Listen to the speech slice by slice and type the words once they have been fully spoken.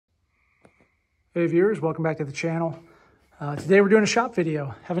Hey viewers, welcome back to the channel. Today we're doing a shop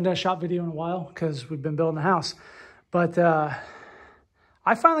video. Haven't done a shop video in a while because we've been building the house. But I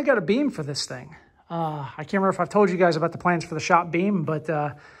finally got a beam for this thing. I can't remember if I've told you guys about the plans for the shop beam, but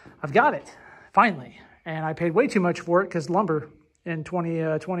I've got it, finally. And I paid way too much for it because lumber in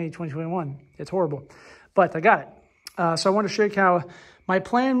 2021, it's horrible. But I got it. So I want to show you how my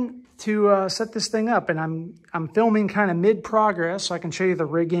plan to set this thing up, and I'm filming kind of mid-progress so I can show you the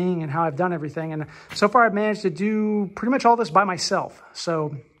rigging and how I've done everything. And so far I've managed to do pretty much all this by myself.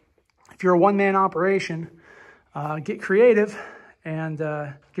 So if you're a one-man operation, get creative and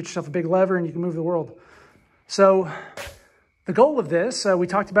get yourself a big lever and you can move the world. So the goal of this, we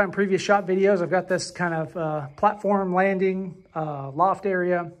talked about in previous shop videos. I've got this kind of platform landing, loft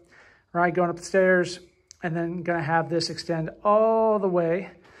area, right, going up the stairs, and then gonna have this extend all the way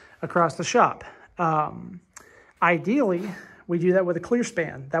across the shop. Ideally, we do that with a clear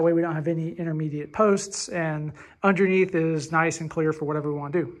span. That way we don't have any intermediate posts, and underneath is nice and clear for whatever we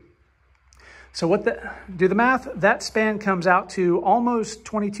want to do. So do the math, that span comes out to almost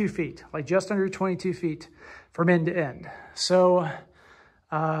 22 feet, like just under 22 feet from end to end. So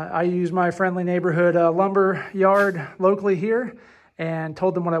I use my friendly neighborhood lumber yard locally here and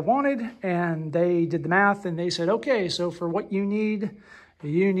told them what I wanted, and they did the math and they said, okay, so for what you need,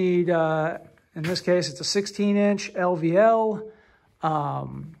 in this case, it's a 16-inch LVL.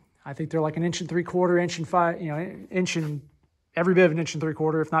 I think they're like an 1 3/4, 1 5, every bit of an 1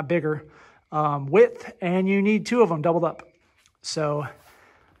 3/4, if not bigger, width, and you need 2 of them doubled up. So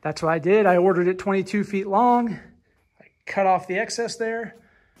that's what I did. I ordered it 22 feet long. I cut off the excess there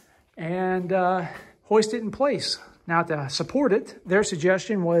and hoist it in place. Now to support it, their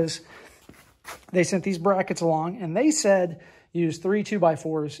suggestion was they sent these brackets along and they said use 3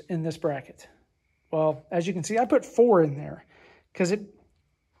 2x4s in this bracket. Well, as you can see, I put 4 in there because it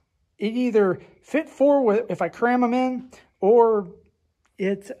either fit 4 if I cram them in, or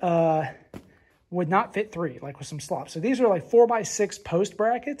it would not fit 3, like with some slops. So these are like 4x6 post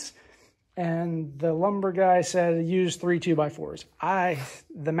brackets, and the lumber guy said use 3 2x4s.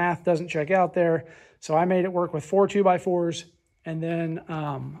 The math doesn't check out there, so I made it work with 4 2x4s, and then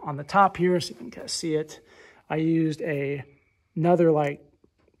on the top here, so you can kind of see it, I used another like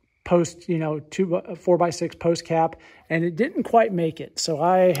post, 4x6 post cap, and it didn't quite make it. So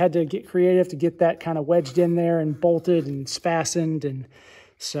I had to get creative to get that kind of wedged in there and bolted and fastened. And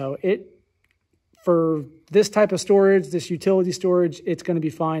so for this type of storage, this utility storage, it's going to be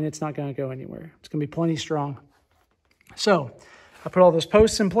fine. It's not going to go anywhere. It's going to be plenty strong. So I put all those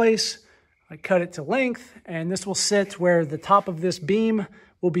posts in place. I cut it to length, and this will sit where the top of this beam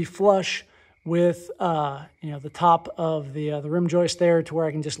will be flush with the top of the rim joist there, to where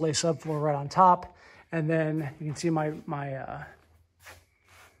I can just lay subfloor right on top. And then you can see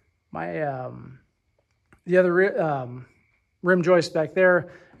the other rim joist back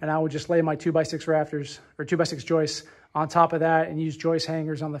there, and I would just lay my 2x6 rafters or 2x6 joists on top of that and use joist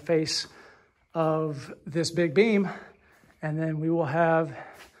hangers on the face of this big beam. And then we will have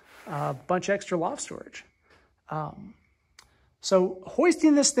a bunch of extra loft storage. So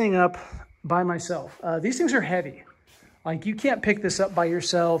hoisting this thing up by myself, these things are heavy. Like, you can't pick this up by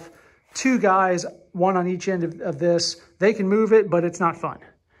yourself. 2 guys, 1 on each end of this, they can move it, but it's not fun.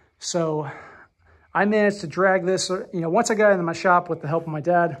 So I managed to drag this, once I got into my shop with the help of my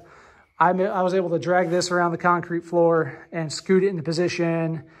dad, I was able to drag this around the concrete floor and scoot it into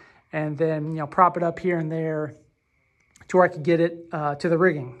position, and then, prop it up here and there to where I could get it to the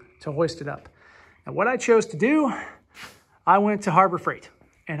rigging to hoist it up. And what I chose to do, I went to Harbor Freight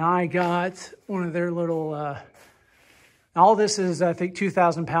and I got one of their little, all this is, I think,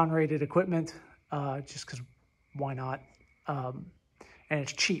 2,000 pound rated equipment, just because why not? And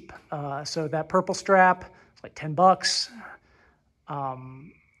it's cheap. So that purple strap, it's like 10 bucks.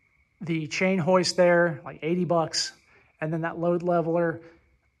 The chain hoist there, like 80 bucks. And then that load leveler,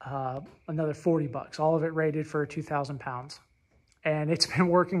 another 40 bucks. All of it rated for 2,000 pounds. And it's been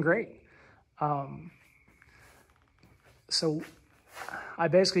working great. So I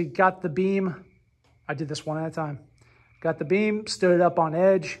basically got the beam. I did this one at a time. Got the beam, stood it up on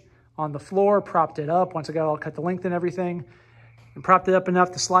edge on the floor, propped it up once I got all cut the length and everything, and propped it up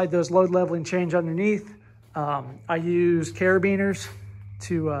enough to slide those load leveling chains underneath. I used carabiners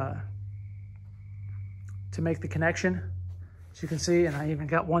to make the connection, as you can see, and I even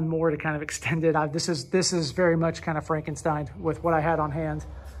got one more to kind of extend it. This is very much kind of Frankenstein with what I had on hand.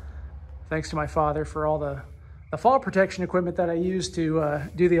 Thanks to my father for all the fall protection equipment that I used to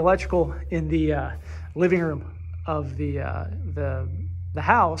do the electrical in the living room of the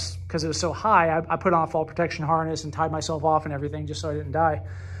house, because it was so high. I put on a fall protection harness and tied myself off and everything just so I didn't die.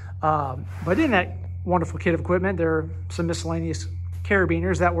 But in that wonderful kit of equipment, there are some miscellaneous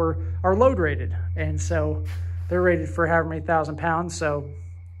carabiners that are load rated. And so they're rated for however many thousand pounds. So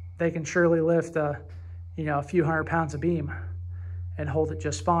they can surely lift, a few hundred pounds of beam and hold it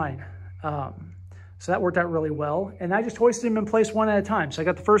just fine. So that worked out really well. And I just hoisted them in place one at a time. So I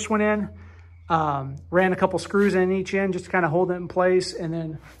got the first one in, ran a couple screws in each end just to kind of hold it in place. And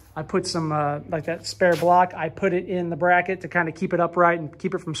then I put some, like that spare block, I put it in the bracket to kind of keep it upright and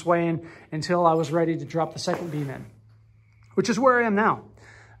keep it from swaying until I was ready to drop the second beam in, which is where I am now.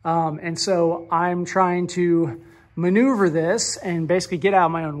 And so I'm trying to maneuver this and basically get out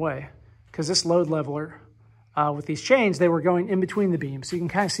of my own way, because this load leveler with these chains, they were going in between the beams. So you can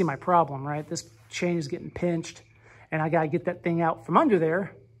kind of see my problem, right? This chain is getting pinched and I got to get that thing out from under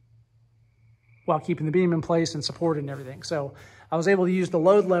there while keeping the beam in place and supported and everything. So I was able to use the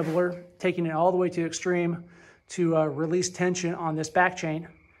load leveler, taking it all the way to the extreme to release tension on this back chain.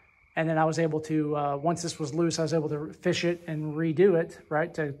 And then I was able to, once this was loose, I was able to fish it and redo it,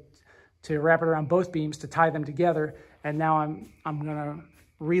 right? To wrap it around both beams to tie them together. And now I'm gonna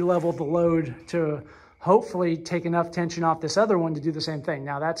re-level the load to hopefully take enough tension off this other one to do the same thing.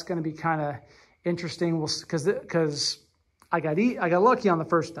 Now that's gonna be kind of interesting, because I got lucky on the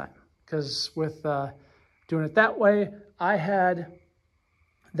first time, because with doing it that way, I had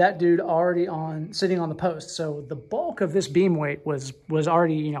that dude already sitting on the post. So the bulk of this beam weight was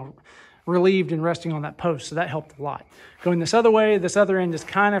already, relieved and resting on that post. So that helped a lot. Going this other way, this other end is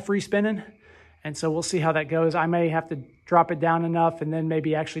kind of free spinning. And so we'll see how that goes. I may have to drop it down enough and then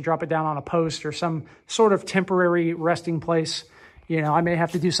maybe actually drop it down on a post or some sort of temporary resting place. I may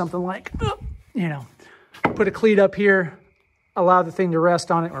have to do something like, put a cleat up here, allow the thing to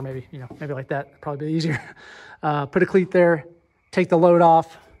rest on it, or maybe, maybe like that, probably be easier. Put a cleat there, take the load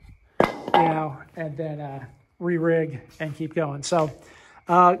off, and then re-rig and keep going. So,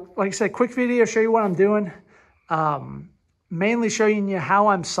 like I said, quick video, show you what I'm doing. Mainly showing you how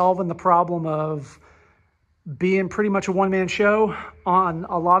I'm solving the problem of being pretty much a one-man show on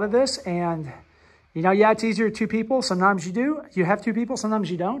a lot of this. And, yeah, it's easier with two people. Sometimes you do. You have two people,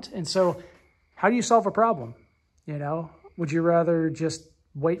 sometimes you don't. And so how do you solve a problem? Would you rather just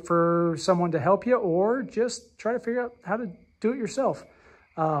wait for someone to help you, or just try to figure out how to do it yourself?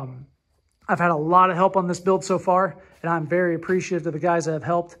 I've had a lot of help on this build so far, and I'm very appreciative of the guys that have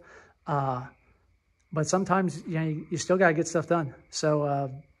helped. But sometimes, you still got to get stuff done. So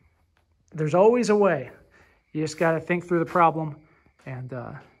there's always a way. You just got to think through the problem and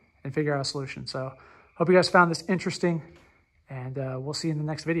figure out a solution. So hope you guys found this interesting, and we'll see you in the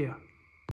next video.